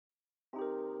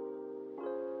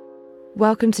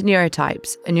Welcome to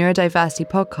Neurotypes, a neurodiversity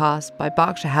podcast by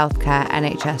Berkshire Healthcare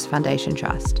NHS Foundation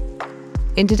Trust.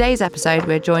 In today's episode,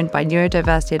 we're joined by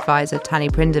neurodiversity advisor Tani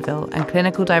Prindiville and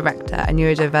clinical director and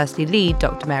neurodiversity lead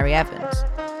Dr. Mairi Evans.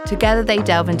 Together, they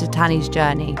delve into Tani's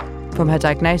journey, from her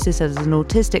diagnosis as an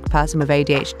autistic person with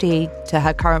ADHD to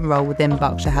her current role within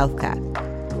Berkshire Healthcare.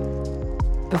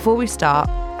 Before we start,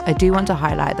 I do want to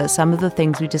highlight that some of the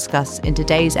things we discuss in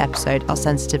today's episode are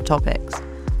sensitive topics,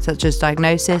 such as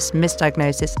diagnosis,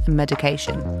 misdiagnosis, and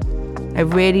medication. I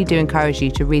really do encourage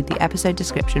you to read the episode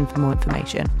description for more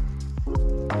information.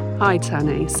 Hi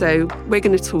Tani, so we're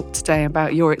going to talk today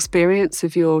about your experience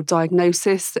of your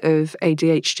diagnosis of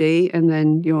ADHD and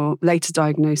then your later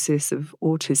diagnosis of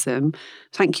autism.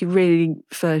 Thank you really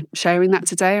for sharing that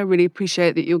today. I really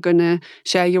appreciate that you're going to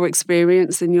share your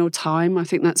experience and your time. I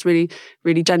think that's really,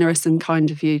 really generous and kind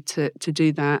of you to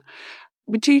do that.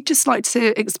 Would you just like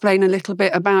to explain a little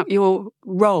bit about your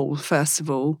role, first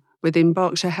of all, within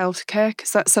Berkshire Healthcare?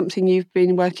 Because that's something you've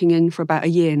been working in for about a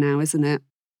year now, isn't it?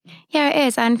 Yeah, it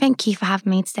is. And thank you for having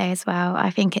me today as well. I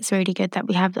think it's really good that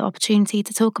we have the opportunity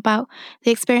to talk about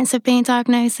the experience of being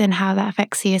diagnosed and how that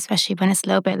affects you, especially when it's a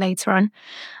little bit later on.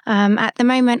 At the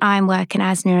moment, I'm working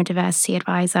as neurodiversity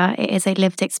advisor. It is a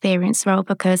lived experience role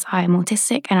because I am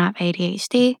autistic and I have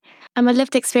ADHD. A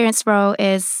lived experience role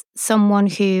is someone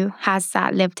who has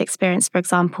that lived experience. For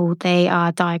example, they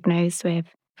are diagnosed with,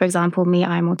 for example, me,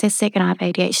 I'm autistic and I have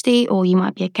ADHD, or you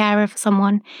might be a carer for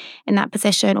someone in that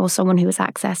position or someone who has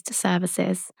access to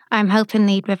services. I'm helping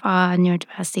lead with our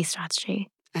neurodiversity strategy.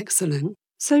 Excellent.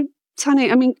 So,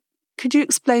 Tani, could you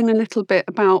explain a little bit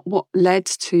about what led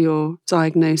to your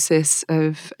diagnosis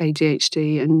of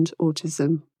ADHD and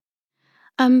autism?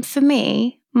 For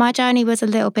me, my journey was a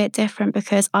little bit different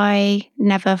because I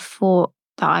never thought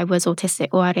that I was autistic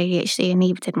or had ADHD, and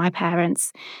neither did my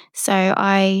parents. So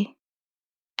I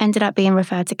ended up being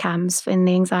referred to CAMHS in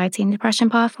the anxiety and depression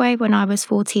pathway when I was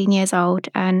 14 years old.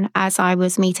 And as I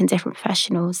was meeting different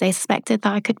professionals, they suspected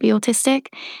that I could be autistic.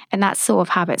 And that's sort of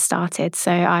how it started.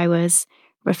 So I was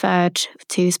referred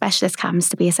to specialist CAMHS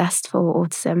to be assessed for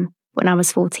autism when I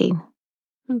was 14.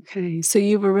 Okay, so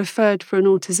you were referred for an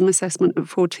autism assessment at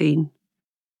 14?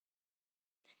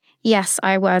 Yes,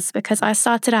 I was, because I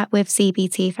started out with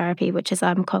CBT therapy, which is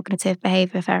cognitive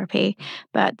behaviour therapy,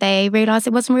 but they realised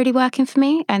it wasn't really working for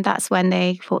me, and that's when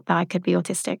they thought that I could be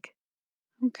autistic.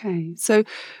 Okay, so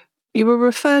you were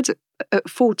referred at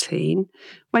 14.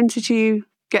 When did you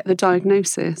get the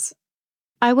diagnosis?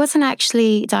 I wasn't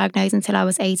actually diagnosed until I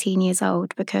was 18 years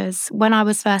old, because when I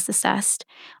was first assessed,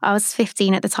 I was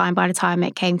 15 at the time by the time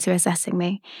it came to assessing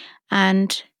me.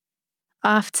 And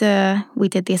after we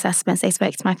did the assessments, they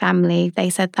spoke to my family. They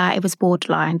said that it was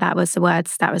borderline. That was the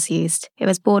words that was used. It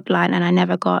was borderline, and I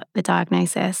never got the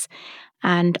diagnosis.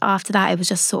 And after that, it was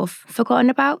just sort of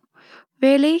forgotten about,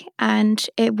 really. And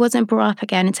it wasn't brought up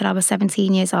again until I was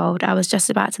 17 years old. I was just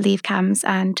about to leave CAMHS,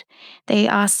 and they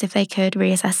asked if they could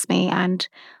reassess me. And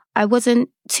I wasn't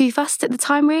too fussed at the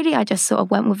time, really. I just sort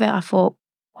of went with it. I thought,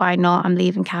 why not? I'm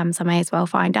leaving CAMHS. I may as well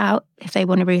find out. If they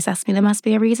want to reassess me, there must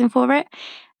be a reason for it.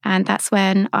 And that's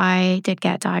when I did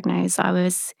get diagnosed. I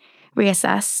was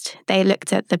reassessed. They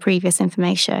looked at the previous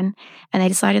information and they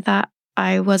decided that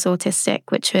I was autistic,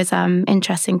 which was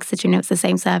interesting considering it was the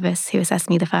same service who assessed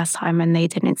me the first time and they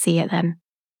didn't see it then.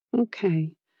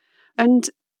 Okay. And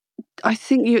I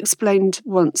think you explained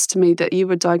once to me that you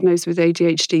were diagnosed with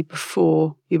ADHD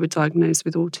before you were diagnosed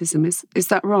with autism. Is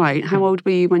that right? How old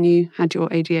were you when you had your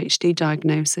ADHD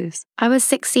diagnosis? I was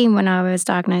 16 when I was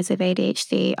diagnosed with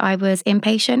ADHD. I was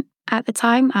inpatient at the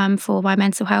time for my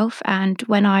mental health. And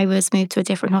when I was moved to a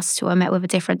different hospital, I met with a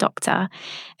different doctor.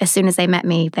 As soon as they met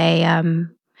me, they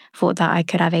thought that I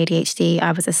could have ADHD.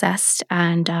 I was assessed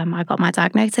and I got my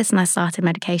diagnosis and I started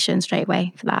medication straight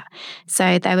away for that.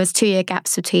 So there was 2-year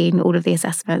gaps between all of the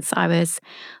assessments. I was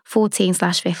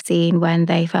 14/15 when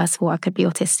they first thought I could be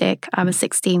autistic. I was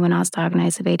 16 when I was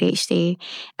diagnosed with ADHD.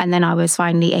 And then I was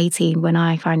finally 18 when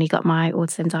I finally got my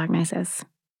autism diagnosis.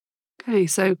 Okay,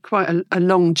 so quite a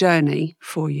long journey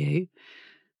for you.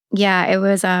 Yeah, it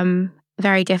was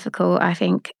very difficult, I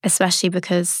think, especially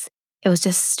because it was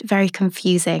just very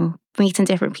confusing. Meeting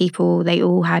different people, they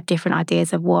all had different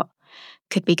ideas of what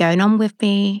could be going on with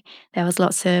me. There was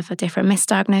lots of different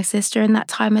misdiagnoses during that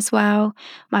time as well.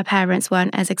 My parents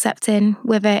weren't as accepting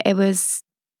with it. It was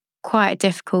quite a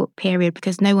difficult period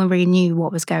because no one really knew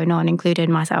what was going on,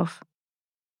 including myself.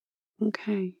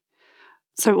 Okay.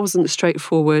 So it wasn't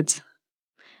straightforward.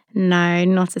 No,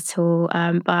 not at all.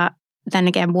 But then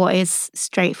again, what is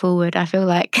straightforward? I feel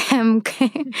like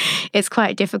it's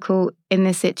quite difficult in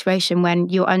this situation when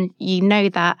you know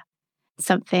that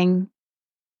something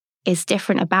is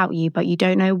different about you, but you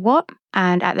don't know what.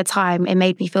 And at the time, it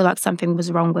made me feel like something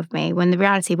was wrong with me, when the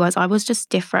reality was I was just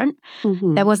different.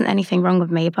 There wasn't anything wrong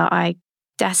with me, but I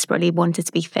desperately wanted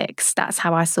to be fixed. That's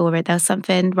how I saw it. There was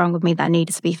something wrong with me that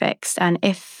needed to be fixed. And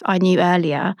if I knew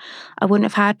earlier, I wouldn't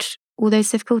have had all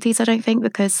those difficulties, I don't think,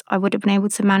 because I would have been able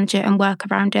to manage it and work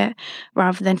around it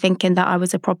rather than thinking that I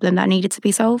was a problem that needed to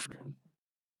be solved.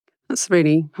 That's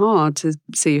really hard to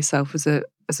see yourself as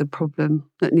a problem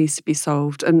that needs to be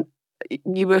solved. And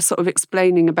you were sort of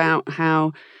explaining about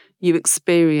how you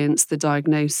experienced the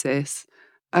diagnosis.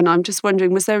 And I'm just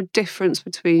wondering, was there a difference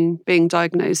between being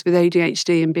diagnosed with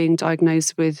ADHD and being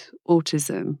diagnosed with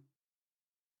autism?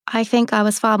 I think I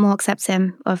was far more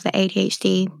accepting of the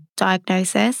ADHD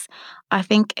diagnosis. I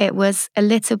think it was a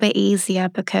little bit easier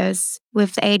because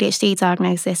with the ADHD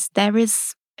diagnosis, there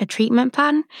is a treatment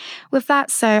plan with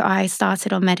that. So I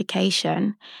started on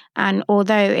medication. And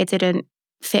although it didn't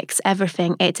fix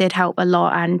everything, it did help a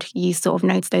lot. And you sort of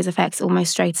notice those effects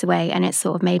almost straight away. And it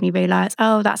sort of made me realise,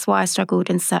 oh, that's why I struggled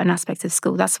in certain aspects of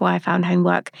school. That's why I found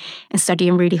homework and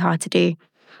studying really hard to do.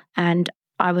 And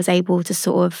I was able to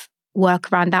sort of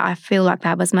work around that. I feel like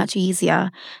that was much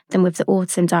easier than with the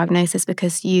autism diagnosis,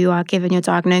 because you are given your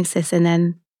diagnosis and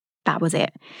then that was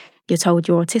it. You're told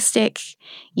you're autistic,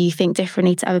 you think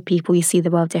differently to other people, you see the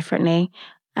world differently,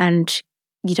 and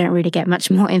you don't really get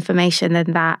much more information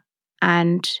than that.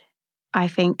 And I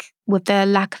think with the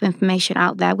lack of information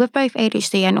out there, with both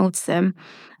ADHD and autism,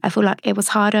 I feel like it was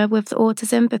harder with the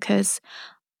autism because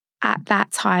at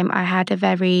that time I had a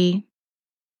very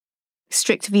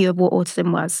strict view of what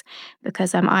autism was,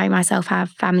 because I myself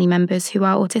have family members who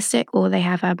are autistic, or they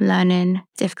have learning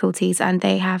difficulties and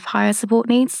they have higher support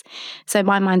needs. So in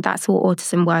my mind, that's what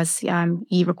autism was.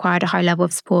 You required a high level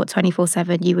of support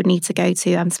 24/7. You would need to go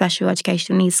to special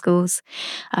educational needs schools,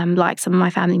 like some of my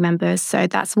family members. So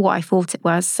that's what I thought it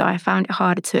was. So I found it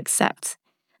harder to accept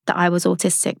that I was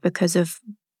autistic because of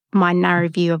my narrow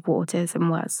view of what autism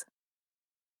was.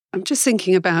 I'm just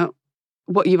thinking about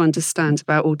what you understand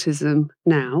about autism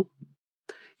now.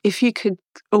 If you could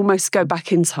almost go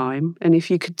back in time, and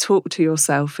if you could talk to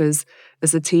yourself as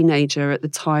a teenager at the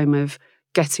time of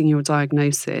getting your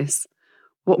diagnosis,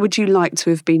 what would you like to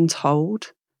have been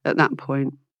told at that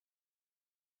point?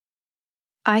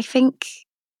 I think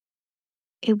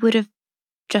it would have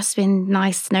just been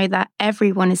nice to know that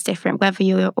everyone is different, whether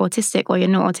you're autistic or you're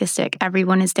not autistic,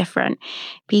 everyone is different.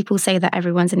 People say that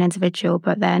everyone's an individual,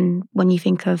 but then when you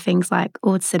think of things like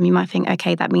autism, you might think,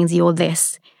 okay, that means you're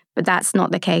this. But that's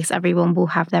not the case. Everyone will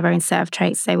have their own set of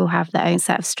traits. They will have their own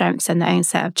set of strengths and their own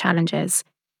set of challenges.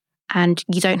 And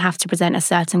you don't have to present a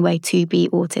certain way to be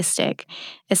autistic,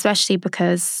 especially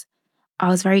because I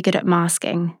was very good at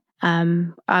masking.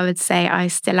 I would say I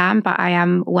still am, but I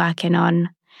am working on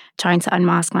trying to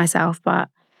unmask myself. But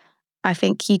I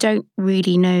think you don't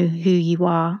really know who you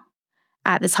are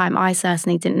at the time. I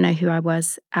certainly didn't know who I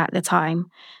was at the time.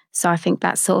 So I think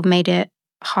that sort of made it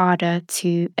harder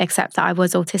to accept that I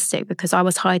was autistic, because I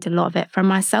was hiding a lot of it from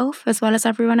myself as well as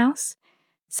everyone else.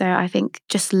 So I think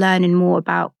just learning more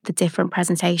about the different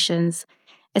presentations,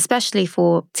 especially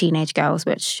for teenage girls,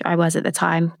 which I was at the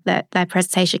time, that their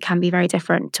presentation can be very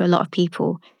different to a lot of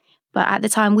people. But at the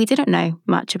time, we didn't know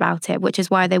much about it, which is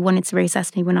why they wanted to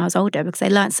reassess me when I was older, because they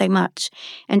learnt so much.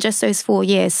 In just those 4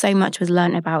 years, so much was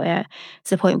learnt about it, to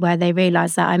the point where they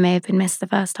realised that I may have been missed the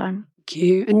first time. Thank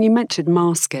you. And you mentioned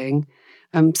masking.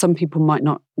 Some people might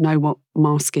not know what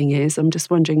masking is. I'm just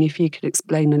wondering if you could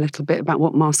explain a little bit about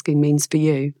what masking means for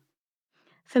you.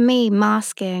 For me,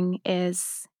 masking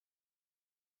is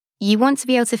you want to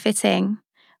be able to fit in,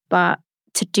 but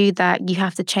to do that, you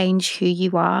have to change who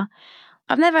you are.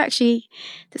 I've never actually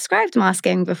described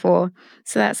masking before,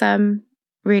 so that's a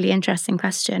really interesting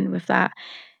question with that.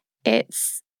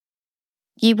 It's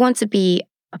you want to be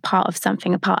a part of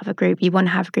something, a part of a group. You want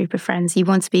to have a group of friends. You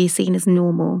want to be seen as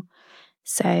normal.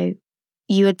 So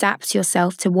you adapt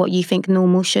yourself to what you think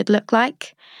normal should look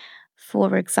like.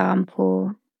 For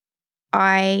example,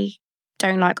 I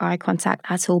don't like eye contact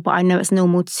at all, but I know it's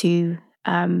normal to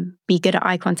be good at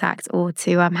eye contact, or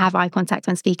to have eye contact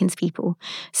when speaking to people.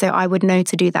 So I would know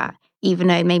to do that, even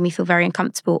though it made me feel very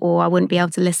uncomfortable, or I wouldn't be able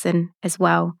to listen as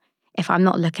well if I'm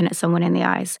not looking at someone in the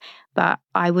eyes. But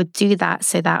I would do that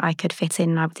so that I could fit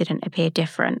in and I didn't appear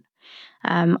different.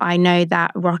 I know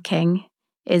that rocking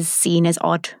is seen as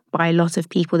odd by a lot of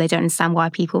people. They don't understand why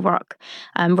people rock.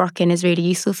 Rocking is really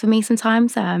useful for me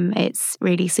sometimes. It's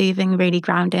really soothing, really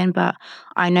grounding, but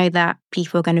I know that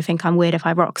people are going to think I'm weird if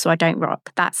I rock, so I don't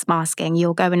rock. That's masking.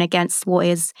 You're going against what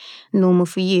is normal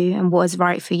for you and what is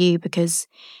right for you, because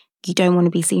you don't want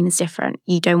to be seen as different.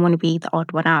 You don't want to be the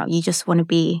odd one out. You just want to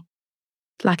be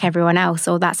like everyone else,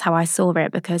 or that's how I saw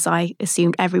it, because I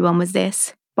assumed everyone was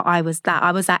this, but I was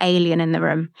that alien in the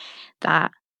room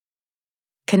that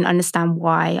couldn't understand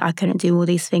why I couldn't do all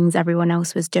these things everyone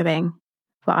else was doing.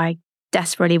 But I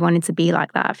desperately wanted to be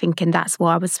like that, thinking that's what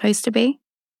I was supposed to be.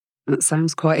 That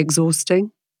sounds quite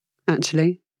exhausting,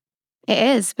 actually. It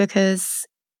is, because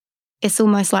it's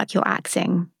almost like you're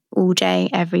acting all day,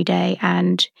 every day.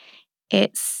 And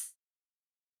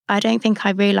I don't think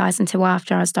I realised until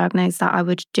after I was diagnosed that I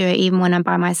would do it even when I'm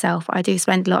by myself. I do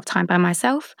spend a lot of time by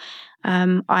myself.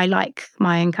 I like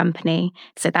my own company,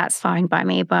 so that's fine by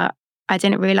me. But I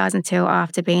didn't realise until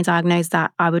after being diagnosed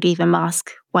that I would even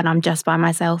mask when I'm just by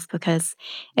myself, because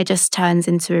it just turns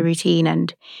into a routine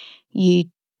and you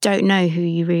don't know who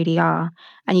you really are.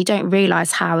 And you don't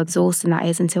realise how exhausting that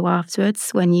is until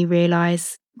afterwards, when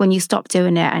you stop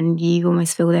doing it and you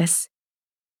almost feel this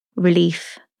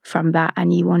relief from that,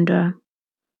 and you wonder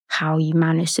how you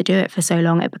managed to do it for so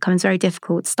long. It becomes very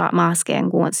difficult to start masking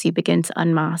once you begin to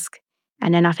unmask.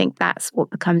 And then I think that's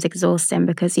what becomes exhausting,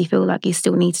 because you feel like you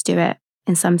still need to do it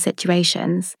in some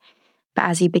situations. But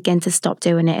as you begin to stop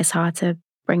doing it, it's hard to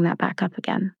bring that back up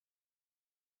again.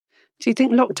 Do you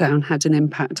think lockdown had an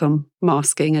impact on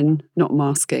masking and not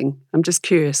masking? I'm just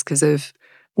curious because of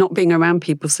not being around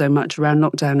people so much around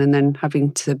lockdown and then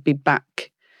having to be back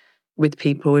with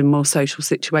people in more social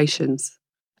situations.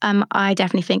 I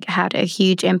definitely think it had a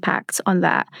huge impact on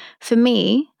that. For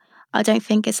me, I don't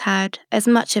think it's had as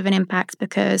much of an impact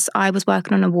because I was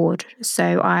working on a ward.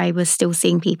 So I was still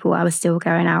seeing people. I was still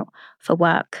going out for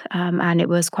work. And it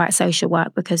was quite social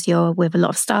work because you're with a lot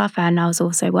of staff, and I was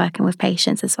also working with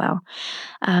patients as well.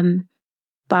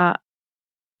 But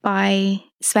by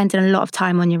spending a lot of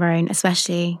time on your own,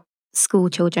 especially school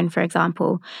children, for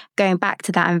example, going back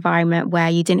to that environment where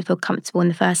you didn't feel comfortable in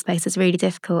the first place is really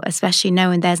difficult, especially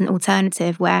knowing there's an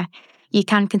alternative where you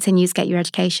can continue to get your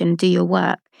education and do your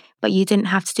work, but you didn't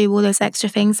have to do all those extra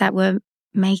things that were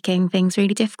making things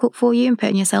really difficult for you and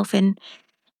putting yourself in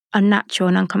unnatural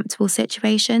and uncomfortable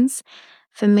situations.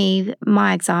 For me,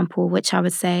 my example, which I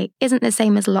would say isn't the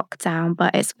same as lockdown,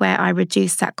 but it's where I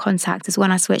reduced that contact, is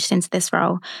when I switched into this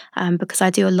role, because I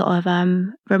do a lot of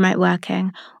remote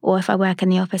working, or if I work in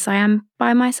the office, I am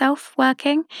by myself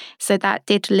working. So that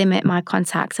did limit my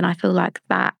contacts, and I feel like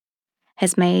that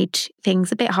has made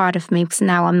things a bit harder for me because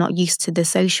now I'm not used to the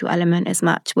social element as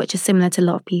much, which is similar to a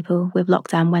lot of people with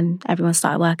lockdown when everyone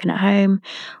started working at home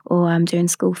or doing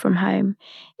school from home.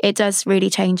 It does really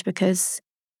change because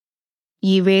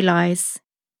you realise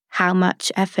how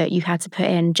much effort you had to put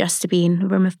in just to be in a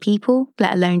room of people,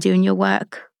 let alone doing your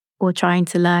work or trying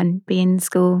to learn, be in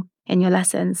school, in your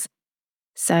lessons.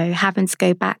 So having to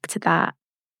go back to that,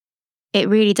 it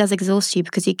really does exhaust you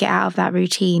because you get out of that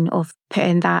routine of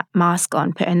putting that mask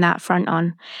on, putting that front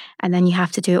on, and then you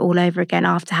have to do it all over again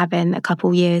after having a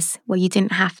couple of years where you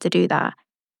didn't have to do that.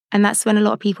 And that's when a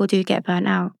lot of people do get burnt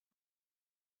out.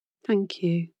 Thank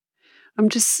you. I'm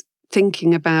just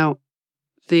thinking about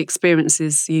the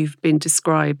experiences you've been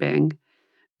describing,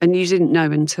 and you didn't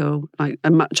know until like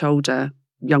a much older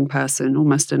young person,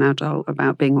 almost an adult,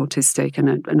 about being autistic,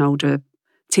 and an older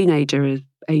teenager with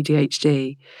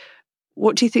ADHD.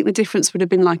 What do you think the difference would have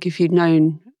been like if you'd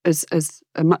known as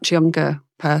a much younger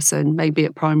person, maybe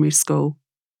at primary school?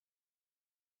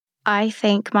 I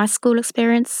think my school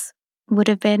experience would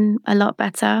have been a lot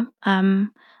better.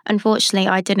 Unfortunately,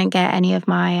 I didn't get any of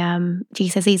my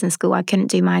GCSEs in school. I couldn't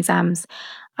do my exams.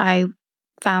 I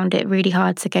found it really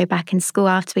hard to go back in school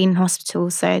after being in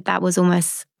hospital. So that was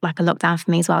almost like a lockdown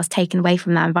for me as well. I was taken away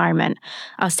from that environment.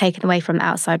 I was taken away from the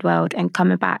outside world, and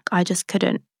coming back, I just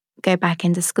couldn't go back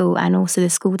into school. And also the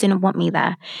school didn't want me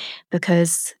there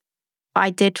because I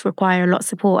did require a lot of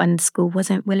support, and the school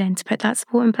wasn't willing to put that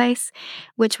support in place,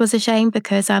 which was a shame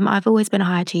because I've always been a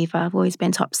high achiever. I've always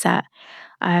been top set.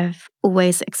 I've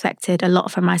always expected a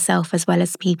lot from myself as well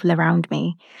as people around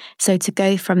me. So to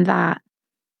go from that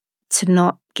to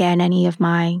not getting any of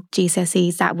my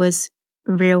GCSEs, that was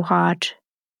a real hard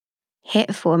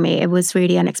hit for me. It was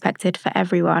really unexpected for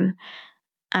everyone.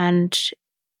 And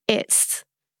it's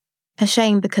a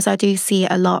shame because I do see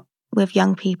it a lot with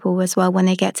young people as well. When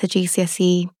they get to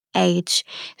GCSE age,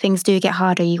 things do get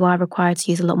harder. You are required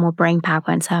to use a lot more brain power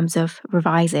in terms of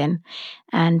revising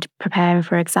and preparing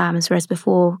for exams, whereas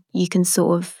before you can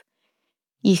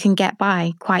get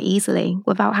by quite easily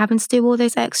without having to do all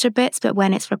those extra bits. But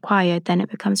when it's required, then it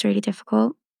becomes really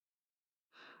difficult.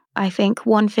 I think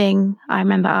one thing I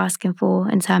remember asking for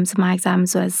in terms of my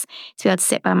exams was to be able to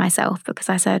sit by myself, because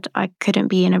I said I couldn't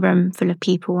be in a room full of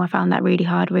people. I found that really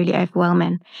hard, really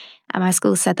overwhelming. And my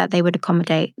school said that they would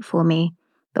accommodate for me.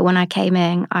 But when I came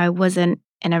in, I wasn't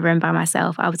in a room by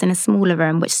myself. I was in a smaller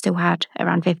room, which still had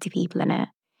around 50 people in it.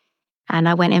 And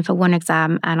I went in for one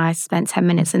exam and I spent 10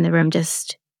 minutes in the room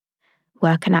just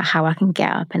working out how I can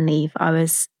get up and leave. I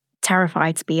was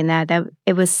terrified to be in there.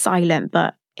 It was silent,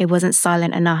 but it wasn't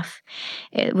silent enough.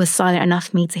 It was silent enough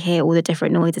for me to hear all the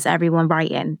different noises, everyone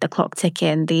writing, the clock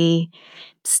ticking, the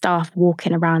staff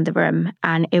walking around the room.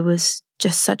 And it was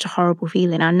just such a horrible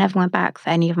feeling. I never went back for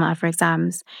any of my other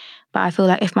exams. But I feel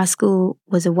like if my school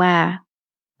was aware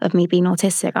of me being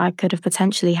autistic, I could have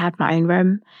potentially had my own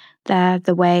room there.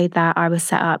 The way that I was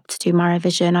set up to do my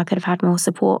revision, I could have had more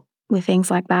support with things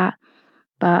like that.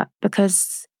 But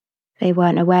because they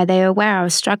weren't aware, they were aware I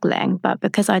was struggling, but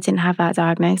because I didn't have that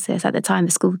diagnosis at the time,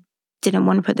 the school didn't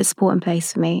want to put the support in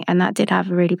place for me. And that did have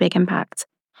a really big impact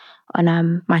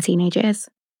on my teenage years.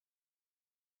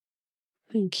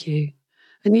 Thank you.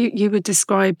 And you were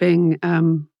describing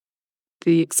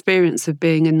the experience of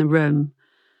being in the room.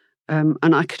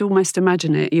 And I could almost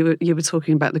imagine it. You were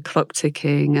talking about the clock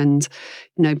ticking and,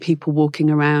 people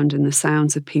walking around and the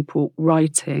sounds of people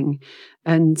writing.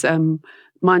 And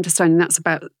my understanding, that's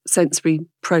about sensory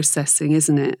processing,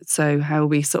 isn't it? So how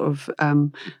we sort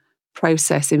of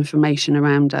process information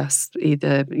around us,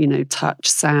 either, touch,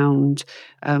 sound,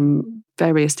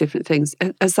 various different things.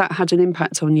 Has that had an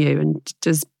impact on you? And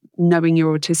does knowing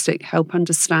you're autistic help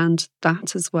understand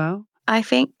that as well? I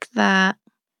think that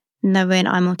knowing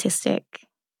I'm autistic,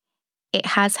 it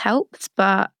has helped,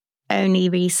 but only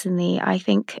recently. I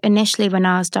think initially when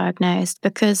I was diagnosed,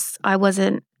 because I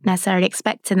wasn't necessarily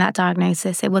expecting that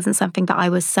diagnosis, it wasn't something that I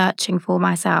was searching for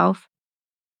myself.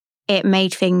 It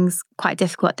made things quite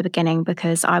difficult at the beginning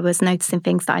because I was noticing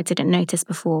things that I didn't notice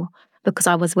before, because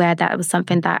I was aware that it was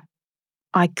something that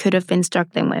I could have been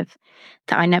struggling with,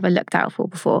 that I never looked out for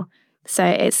before. So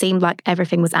it seemed like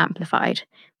everything was amplified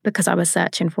because I was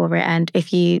searching for it. And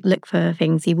if you look for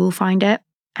things, you will find it.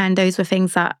 And those were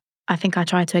things that I think I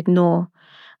tried to ignore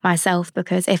myself,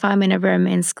 because if I'm in a room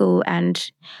in school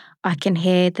and I can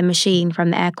hear the machine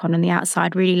from the aircon on the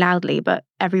outside really loudly, but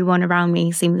everyone around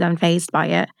me seems unfazed by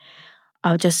it,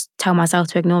 I'll just tell myself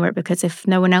to ignore it, because if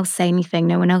no one else say anything,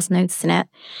 no one else noticing it,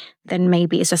 then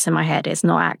maybe it's just in my head. It's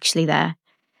not actually there.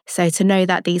 So to know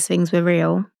that these things were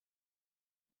real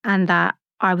and that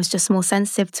I was just more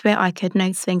sensitive to it, I could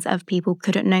notice things that other people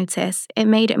couldn't notice. It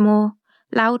made it more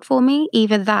loud for me,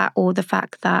 either that or the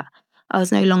fact that I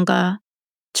was no longer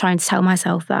trying to tell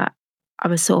myself that I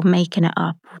was sort of making it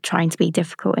up or trying to be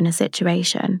difficult in a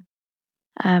situation.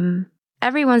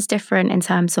 Everyone's different in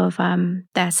terms of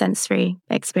their sensory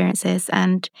experiences,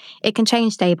 and it can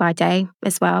change day by day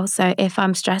as well. So if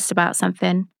I'm stressed about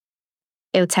something,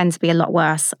 it'll tend to be a lot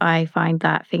worse. I find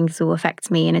that things will affect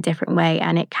me in a different way,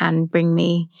 and it can bring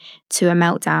me to a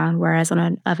meltdown, whereas on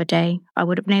another day, I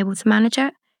would have been able to manage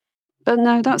it. But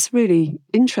no, that's really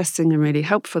interesting and really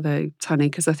helpful though, Tani,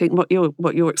 because I think what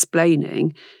you're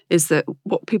explaining is that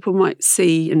what people might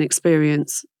see and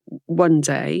experience one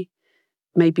day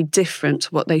may be different to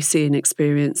what they see and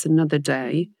experience another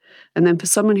day. And then for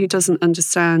someone who doesn't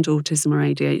understand autism or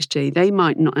ADHD, they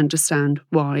might not understand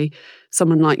why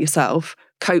someone like yourself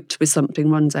coped with something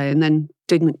one day and then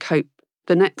didn't cope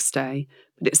the next day.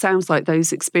 But it sounds like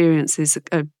those experiences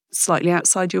are slightly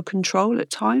outside your control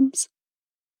at times.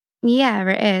 Yeah,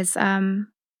 it is.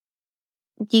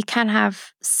 You can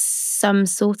have some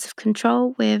sort of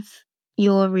control with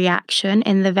your reaction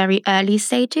in the very early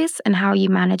stages and how you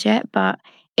manage it, but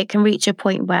it can reach a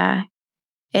point where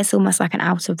it's almost like an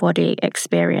out-of-body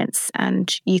experience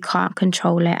and you can't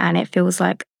control it, and it feels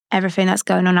like everything that's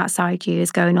going on outside you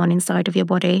is going on inside of your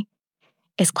body.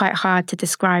 It's quite hard to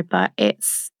describe, but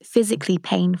it's physically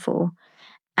painful.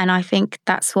 And I think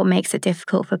that's what makes it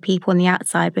difficult for people on the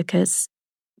outside, because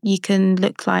you can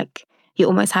look like you're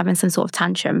almost having some sort of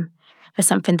tantrum for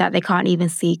something that they can't even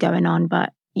see going on,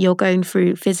 but you're going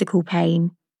through physical pain.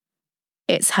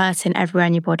 It's hurting everywhere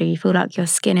in your body. You feel like your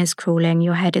skin is crawling,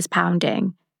 your head is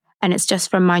pounding, and it's just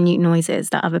from minute noises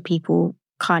that other people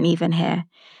can't even hear.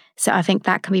 So I think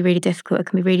that can be really difficult. It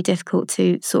can be really difficult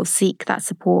to sort of seek that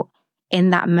support in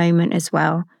that moment as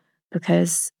well,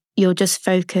 because you're just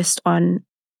focused on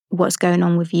what's going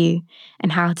on with you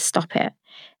and how to stop it.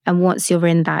 And once you're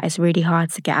in that, it's really hard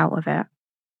to get out of it.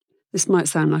 This might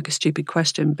sound like a stupid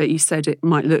question, but you said it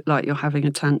might look like you're having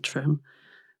a tantrum.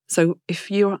 So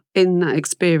if you're in that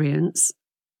experience,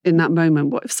 in that moment,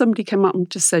 what if somebody came up and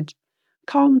just said,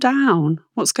 calm down,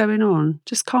 what's going on?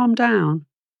 Just calm down.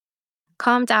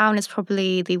 Calm down is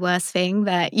probably the worst thing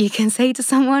that you can say to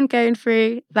someone going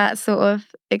through that sort of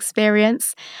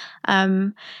experience.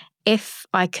 If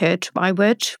I could, I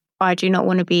would. I do not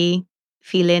want to be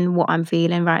feeling what I'm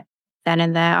feeling right then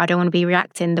and there. I don't want to be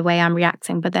reacting the way I'm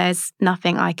reacting, but there's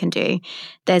nothing I can do.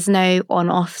 There's no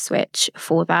on-off switch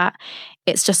for that.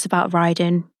 It's just about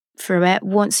riding through it.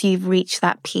 Once you've reached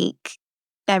that peak,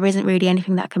 there isn't really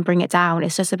anything that can bring it down.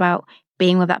 It's just about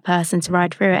being with that person to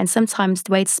ride through it. And sometimes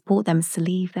the way to support them is to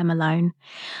leave them alone.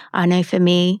 I know for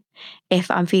me, if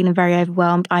I'm feeling very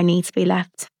overwhelmed, I need to be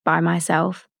left by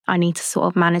myself. I need to sort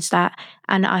of manage that.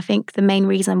 And I think the main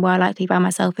reason why I like to be by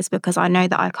myself is because I know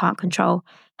that I can't control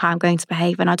how I'm going to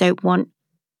behave. And I don't want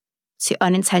to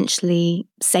unintentionally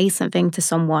say something to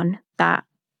someone that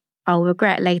I'll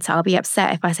regret later. I'll be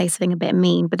upset if I say something a bit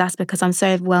mean, but that's because I'm so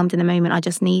overwhelmed in the moment. I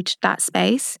just need that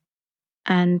space.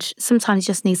 And sometimes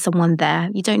you just need someone there.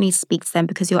 You don't need to speak to them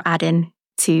because you're adding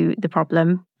to the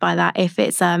problem by that. If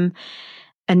it's a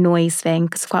noise thing,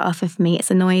 because quite often for me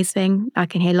it's a noise thing. I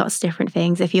can hear lots of different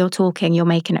things. If you're talking, you're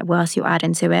making it worse, you're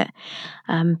adding to it.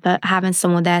 But having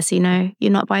someone there so you know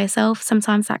you're not by yourself,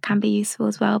 sometimes that can be useful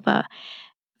as well. But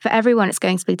for everyone, it's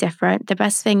going to be different. The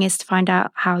best thing is to find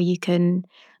out how you can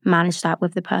manage that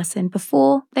with the person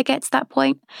before they get to that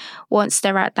point. Once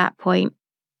they're at that point,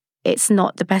 it's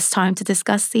not the best time to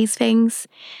discuss these things,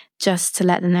 just to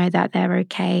let them know that they're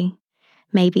okay.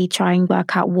 Maybe try and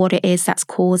work out what it is that's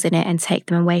causing it and take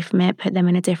them away from it, put them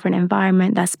in a different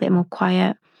environment that's a bit more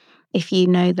quiet. If you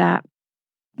know that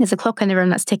there's a clock in the room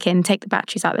that's ticking, take the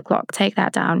batteries out of the clock, take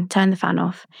that down, turn the fan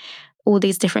off. All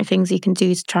these different things you can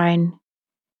do to try and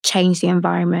change the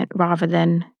environment rather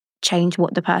than change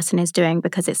what the person is doing,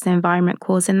 because it's the environment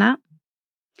causing that.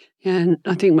 Yeah, and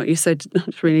I think what you said,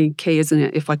 that's really key, isn't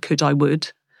it? If I could, I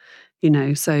would.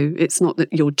 So it's not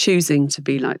that you're choosing to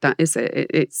be like that, is it?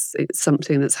 It's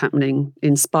something that's happening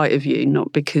in spite of you,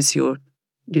 not because you're,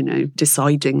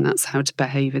 deciding that's how to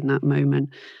behave in that moment.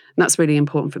 And that's really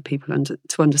important for people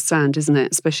to understand, isn't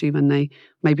it? Especially when they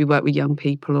maybe work with young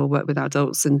people or work with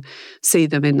adults and see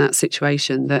them in that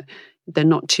situation, that they're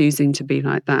not choosing to be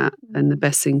like that. And the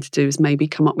best thing to do is maybe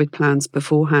come up with plans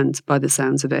beforehand, by the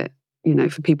sounds of it,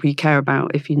 for people you care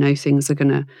about. If you know things are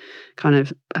going to kind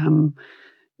of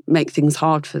make things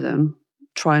hard for them,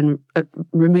 try and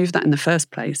remove that in the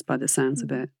first place, by the sounds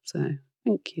of it. So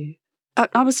thank you.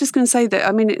 I was just going to say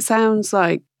that, it sounds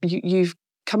like you've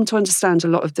come to understand a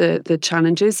lot of the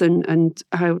challenges and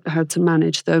how to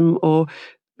manage them or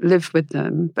live with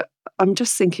them. But I'm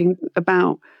just thinking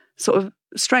about sort of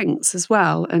strengths as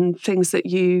well, and things that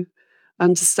you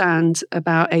understand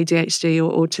about ADHD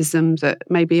or autism that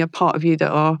maybe are part of you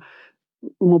that are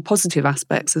more positive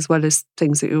aspects, as well as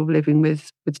things that you're living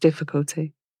with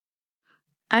difficulty.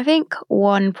 I think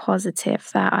one positive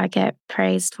that I get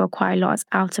praised for quite a lot is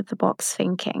out of the box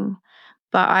thinking.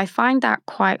 But I find that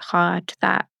quite hard,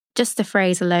 that just the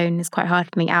phrase alone is quite hard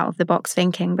for me, out of the box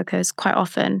thinking, because quite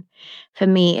often for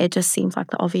me, it just seems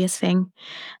like the obvious thing.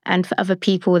 And for other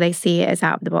people, they see it as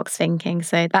out of the box thinking.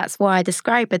 So that's why I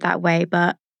describe it that way.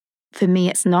 But for me,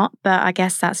 it's not. But I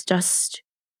guess that's just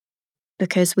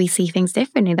because we see things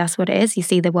differently. That's what it is. You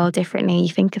see the world differently. You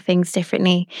think of things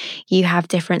differently. You have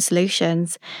different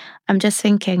solutions. I'm just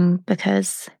thinking,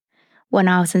 because when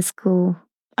I was in school,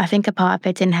 I think a part of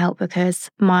it didn't help because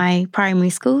my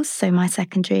primary schools, so my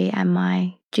secondary and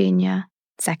my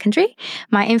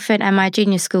my infant and my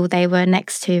junior school, they were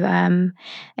next to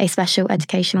a special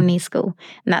educational needs school.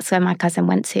 And that's where my cousin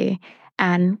went to.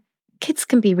 And kids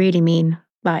can be really mean.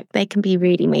 They can be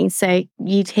really mean. So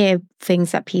you'd hear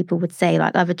things that people would say,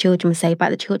 like other children would say about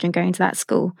the children going to that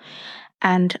school.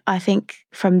 And I think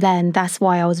from then, that's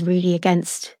why I was really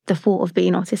against the thought of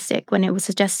being autistic. When it was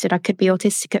suggested I could be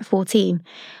autistic at 14,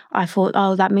 I thought,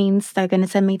 oh, that means they're going to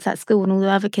send me to that school and all the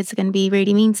other kids are going to be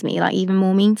really mean to me, even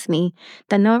more mean to me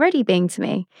than they're already being to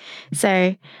me.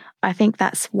 So I think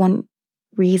that's one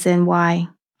reason why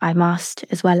I masked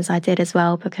as well as I did as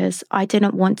well, because I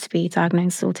didn't want to be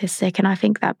diagnosed autistic. And I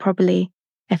think that probably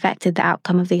affected the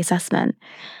outcome of the assessment.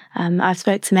 I've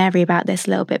spoke to Mairi about this a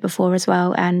little bit before as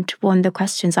well. And one of the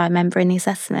questions I remember in the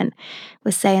assessment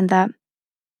was saying that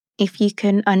if you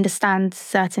can understand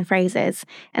certain phrases,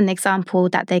 and the example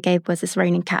that they gave was it's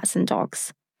raining cats and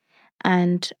dogs.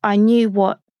 And I knew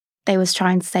what they was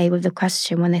trying to say with the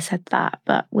question when they said that.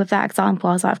 But with that example,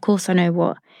 I was like, of course I know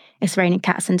what it's raining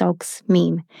cats and dogs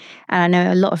mean. And I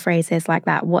know a lot of phrases like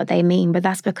that, what they mean, but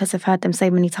that's because I've heard them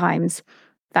so many times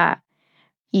that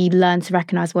you learn to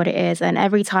recognize what it is. And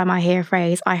every time I hear a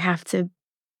phrase, I have to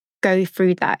go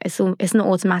through that. It's not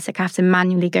automatic. I have to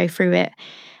manually go through it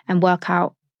and work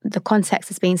out the context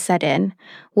it's being said in,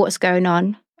 what's going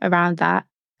on around that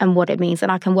and what it means.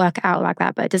 And I can work it out like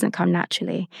that, but it doesn't come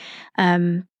naturally.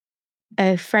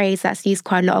 A phrase that's used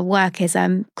quite a lot of work is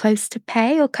close to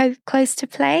pay or close to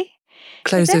play.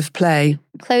 Close of play.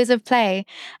 Close of play.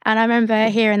 And I remember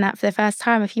hearing that for the first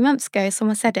time a few months ago.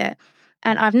 Someone said it.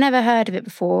 And I've never heard of it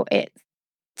before.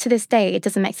 To this day, it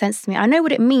doesn't make sense to me. I know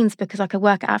what it means because I could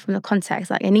work it out from the context.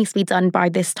 Like, it needs to be done by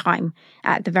this time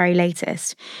at the very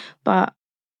latest. But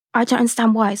I don't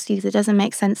understand why it's used. It doesn't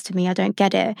make sense to me. I don't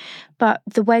get it. But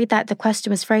the way that the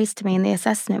question was phrased to me in the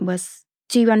assessment was,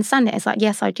 do you understand it? It's like,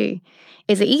 yes, I do.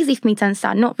 Is it easy for me to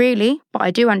understand? Not really, but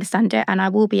I do understand it and I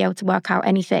will be able to work out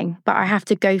anything. But I have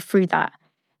to go through that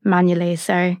manually.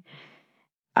 So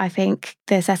I think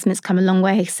the assessment's come a long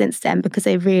way since then because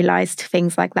they realised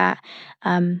things like that.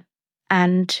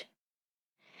 And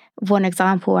one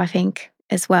example, I think,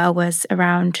 as well was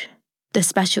around the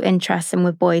special interests. And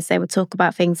with boys, they would talk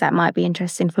about things that might be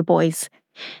interesting for boys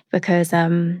because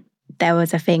there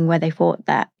was a thing where they thought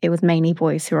that it was mainly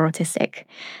boys who are autistic.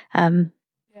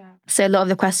 So a lot of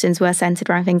the questions were centred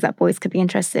around things that boys could be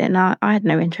interested in. I had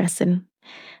no interest in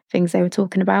things they were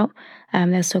talking about. They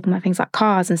were talking about things like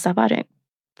cars and stuff. I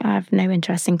have no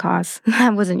interest in cars.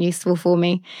 That wasn't useful for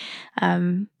me.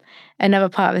 Another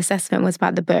part of the assessment was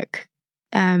about the book.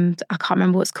 I can't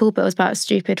remember what it's called, but it was about a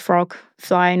stupid frog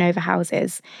flying over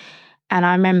houses. And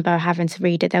I remember having to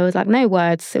read it. There was like no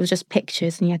words. It was just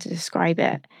pictures and you had to describe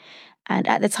it. And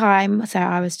at the time, so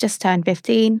I was just turned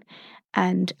 15.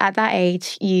 And at that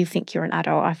age, you think you're an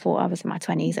adult. I thought I was in my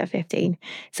 20s at 15.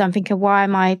 So I'm thinking, why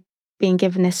am I being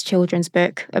given this children's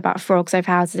book about frogs over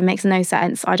houses? It makes no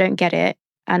sense. I don't get it.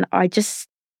 And I just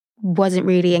wasn't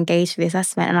really engaged with the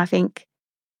assessment. And I think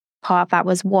part of that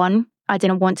was, one, I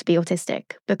didn't want to be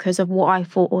autistic because of what I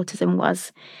thought autism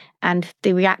was. And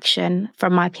the reaction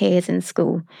from my peers in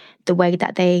school, the way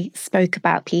that they spoke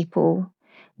about people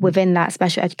within that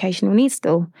special educational needs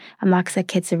school. And like I said,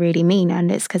 kids are really mean,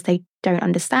 and it's because they don't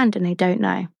understand and they don't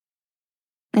know.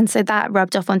 And so that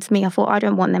rubbed off onto me. I thought, I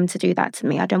don't want them to do that to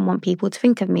me. I don't want people to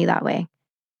think of me that way.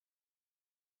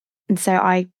 And so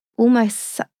I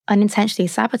almost unintentionally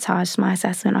sabotaged my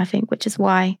assessment, I think, which is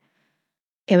why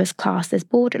it was classed as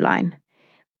borderline,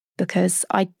 because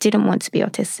I didn't want to be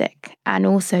autistic. And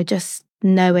also just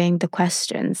knowing the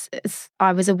questions,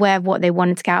 I was aware of what they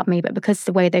wanted to get out of me, but because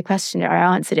the way they questioned it,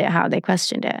 I answered it how they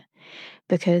questioned it.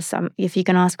 Because if you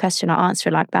can ask a question, I'll answer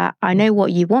it like that. I know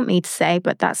what you want me to say,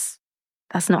 but that's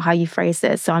not how you phrased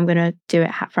it. So I'm going to do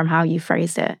it from how you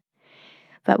phrased it.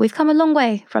 But we've come a long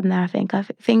way from there, I think.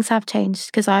 Things have changed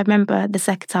because I remember the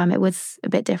second time it was a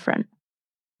bit different.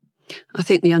 I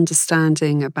think the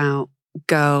understanding about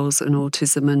girls and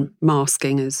autism and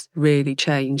masking has really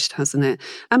changed, hasn't it?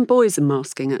 And boys and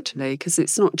masking, actually, because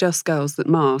it's not just girls that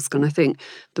mask. And I think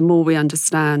the more we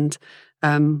understand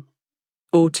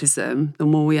autism, the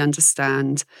more we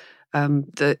understand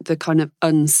the kind of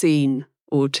unseen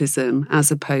autism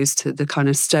as opposed to the kind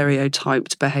of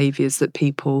stereotyped behaviours that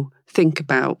people think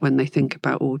about when they think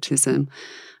about autism.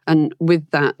 And with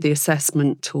that, the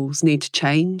assessment tools need to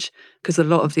change because a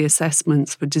lot of the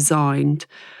assessments were designed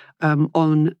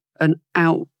on an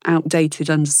outdated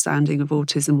understanding of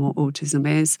autism, what autism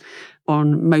is,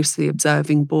 on mostly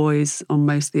observing boys, on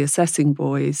mostly assessing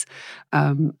boys.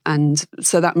 And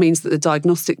so that means that the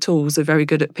diagnostic tools are very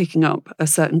good at picking up a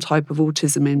certain type of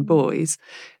autism in boys.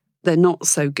 They're not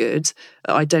so good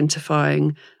at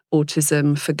identifying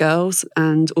autism for girls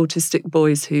and autistic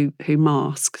boys who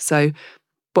mask. So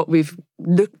what we've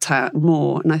looked at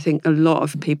more, and I think a lot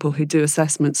of people who do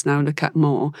assessments now look at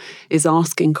more, is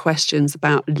asking questions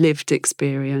about lived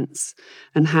experience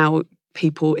and how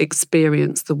people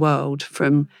experience the world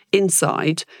from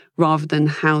inside rather than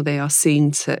how they are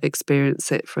seen to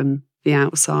experience it from the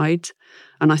outside.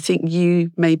 And I think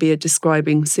you maybe are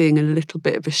describing seeing a little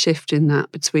bit of a shift in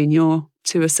that between your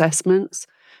two assessments,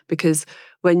 because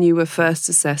when you were first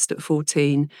assessed at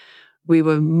 14, we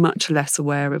were much less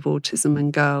aware of autism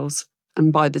in girls.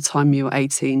 And by the time you were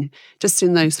 18, just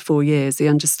in those 4 years, the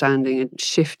understanding had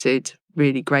shifted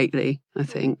really greatly, I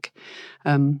think.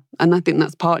 And I think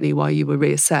that's partly why you were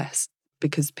reassessed,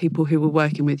 because people who were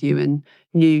working with you and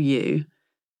knew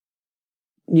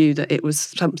that it was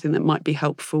something that might be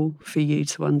helpful for you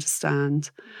to understand.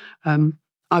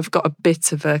 I've got a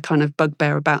bit of a kind of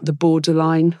bugbear about the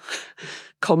borderline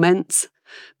comments,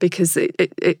 because it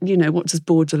what does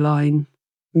borderline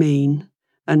mean?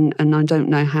 And I don't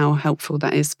know how helpful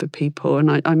that is for people. And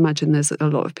I imagine there's a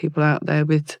lot of people out there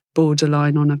with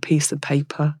borderline on a piece of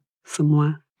paper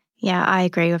somewhere. Yeah, I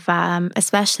agree with that,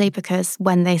 especially because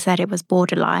when they said it was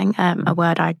borderline, a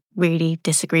word I really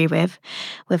disagree with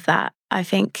that. I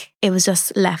think it was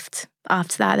just left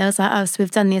after that. They was like, oh, so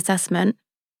we've done the assessment.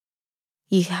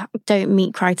 You don't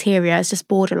meet criteria. It's just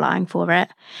borderline for it.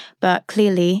 But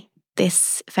clearly,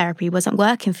 this therapy wasn't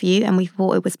working for you and we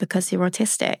thought it was because you're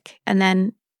autistic. And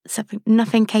then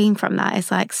nothing came from that.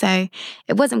 It's like, so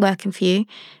it wasn't working for you.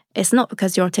 It's not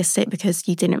because you're autistic, because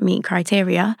you didn't meet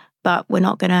criteria, but we're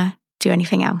not going to do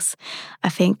anything else. I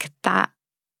think that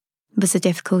was a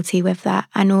difficulty with that.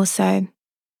 And also,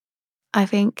 I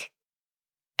think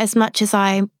as much as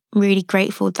I'm really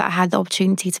grateful that I had the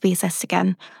opportunity to be assessed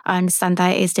again, I understand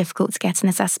that it is difficult to get an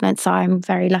assessment. So I'm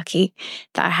very lucky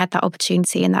that I had that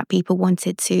opportunity and that people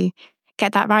wanted to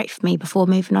get that right for me before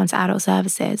moving on to adult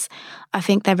services. I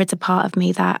think there is a part of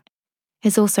me that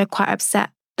is also quite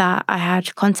upset that I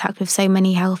had contact with so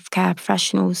many healthcare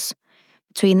professionals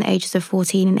between the ages of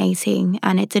 14 and 18,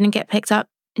 and it didn't get picked up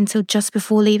until just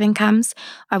before leaving CAMHS.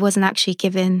 I wasn't actually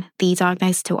given the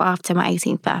diagnosis till after my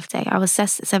 18th birthday. I was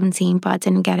assessed at 17, but I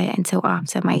didn't get it until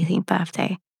after my 18th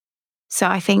birthday. So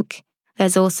I think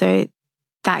there's also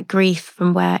that grief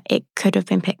from where it could have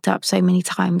been picked up so many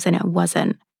times and it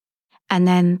wasn't. And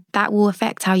then that will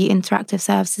affect how you interact with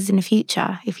services in the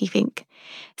future. If you think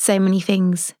so many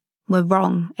things were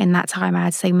wrong in that time, I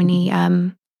had so many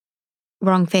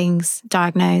wrong things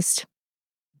diagnosed.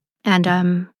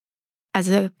 And as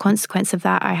a consequence of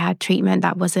that, I had treatment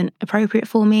that wasn't appropriate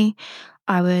for me.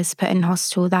 I was put in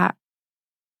hospital that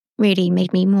really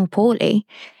made me more poorly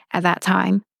at that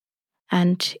time.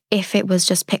 And if it was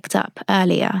just picked up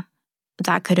earlier,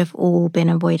 that could have all been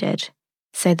avoided.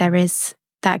 So there is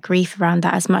that grief around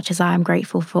that, as much as I am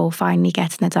grateful for finally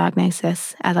getting a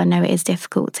diagnosis, as I know it is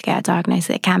difficult to get a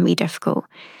diagnosis. It can be difficult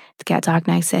to get a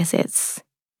diagnosis. It's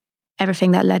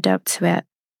everything that led up to it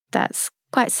that's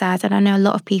quite sad. And I know a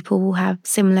lot of people will have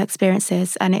similar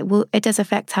experiences, and it does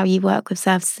affect how you work with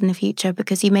services in the future,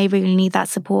 because you may really need that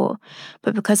support.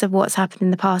 But because of what's happened in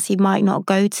the past, you might not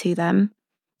go to them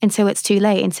until it's too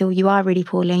late, until you are really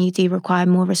poorly and you do require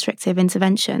more restrictive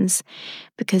interventions,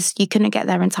 because you couldn't get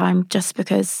there in time just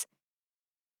because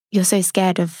you're so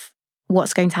scared of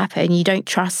what's going to happen. You don't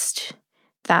trust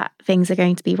that things are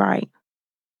going to be right.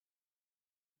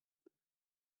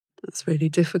 That's really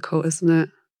difficult, isn't it?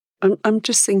 I'm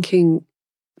just thinking,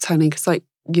 Tani, because like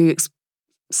you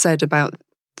said about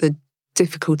the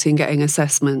difficulty in getting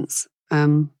assessments,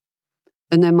 and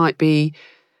there might be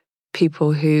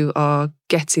people who are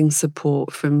getting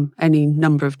support from any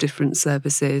number of different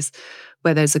services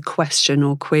where there's a question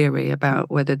or query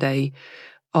about whether they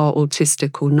are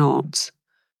autistic or not.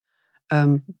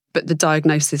 But the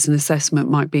diagnosis and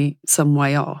assessment might be some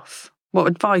way off. What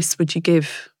advice would you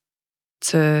give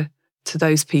to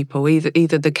those people,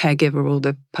 either the caregiver or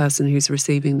the person who's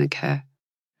receiving the care?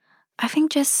 I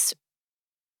think just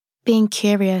being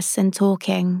curious and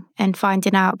talking and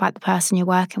finding out about the person you're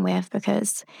working with,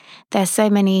 because there's so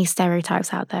many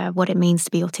stereotypes out there of what it means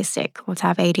to be autistic or to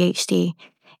have ADHD.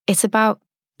 It's about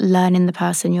learning the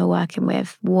person you're working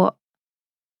with. What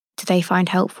do they find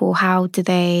helpful? How do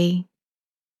they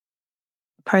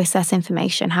process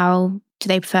information? How do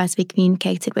they prefer to be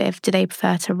communicated with? Do they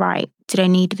prefer to write? Do they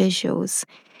need visuals?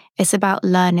 It's about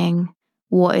learning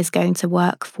what is going to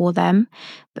work for them,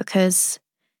 because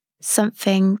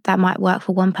something that might work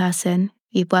for one person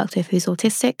you've worked with who's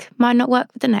autistic might not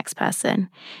work with the next person.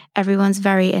 Everyone's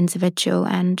very individual,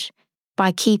 and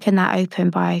by keeping that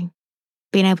open, by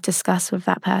being able to discuss with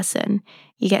that person,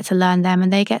 you get to learn them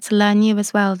and they get to learn you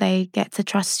as well. They get to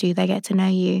trust you, they get to know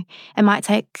you. It might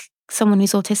take someone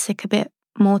who's autistic a bit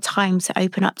more time to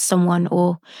open up to someone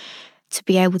or to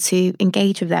be able to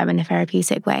engage with them in a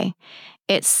therapeutic way.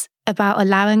 It's about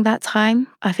allowing that time.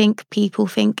 I think people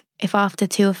think if after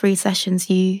 2 or 3 sessions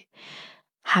you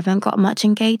haven't got much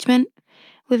engagement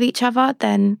with each other,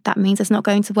 then that means it's not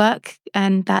going to work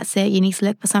and that's it. You need to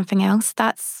look for something else.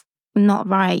 That's not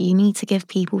right. You need to give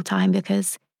people time,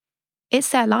 because it's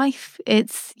their life.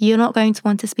 You're not going to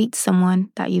want to speak to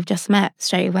someone that you've just met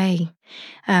straight away.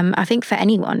 I think for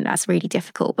anyone that's really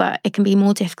difficult, but it can be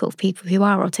more difficult for people who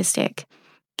are autistic,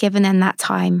 giving them that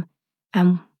time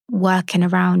and working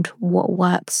around what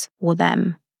works for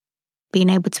them, being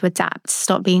able to adapt,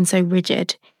 stop being so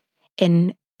rigid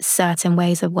in certain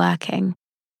ways of working.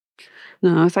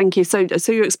 No, thank you. So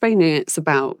you're explaining it's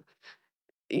about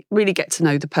really get to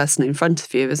know the person in front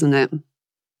of you, isn't it?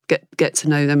 Get to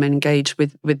know them and engage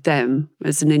with them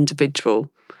as an individual.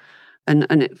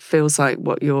 And it feels like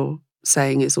what you're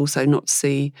saying is also not to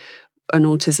see an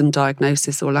autism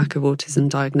diagnosis or lack of autism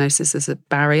diagnosis as a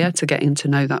barrier to getting to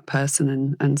know that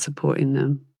person and supporting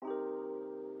them.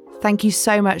 Thank you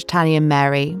so much, Tani and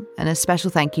Mairi, and a special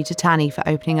thank you to Tani for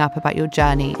opening up about your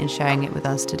journey and sharing it with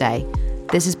us today.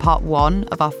 This is part 1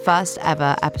 of our first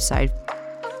ever episode,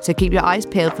 so keep your eyes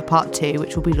peeled for part 2,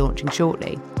 which will be launching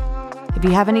shortly. If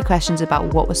you have any questions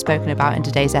about what was spoken about in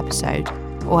today's episode,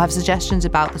 or have suggestions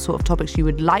about the sort of topics you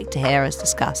would like to hear us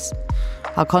discuss.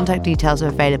 Our contact details are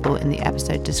available in the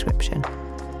episode description.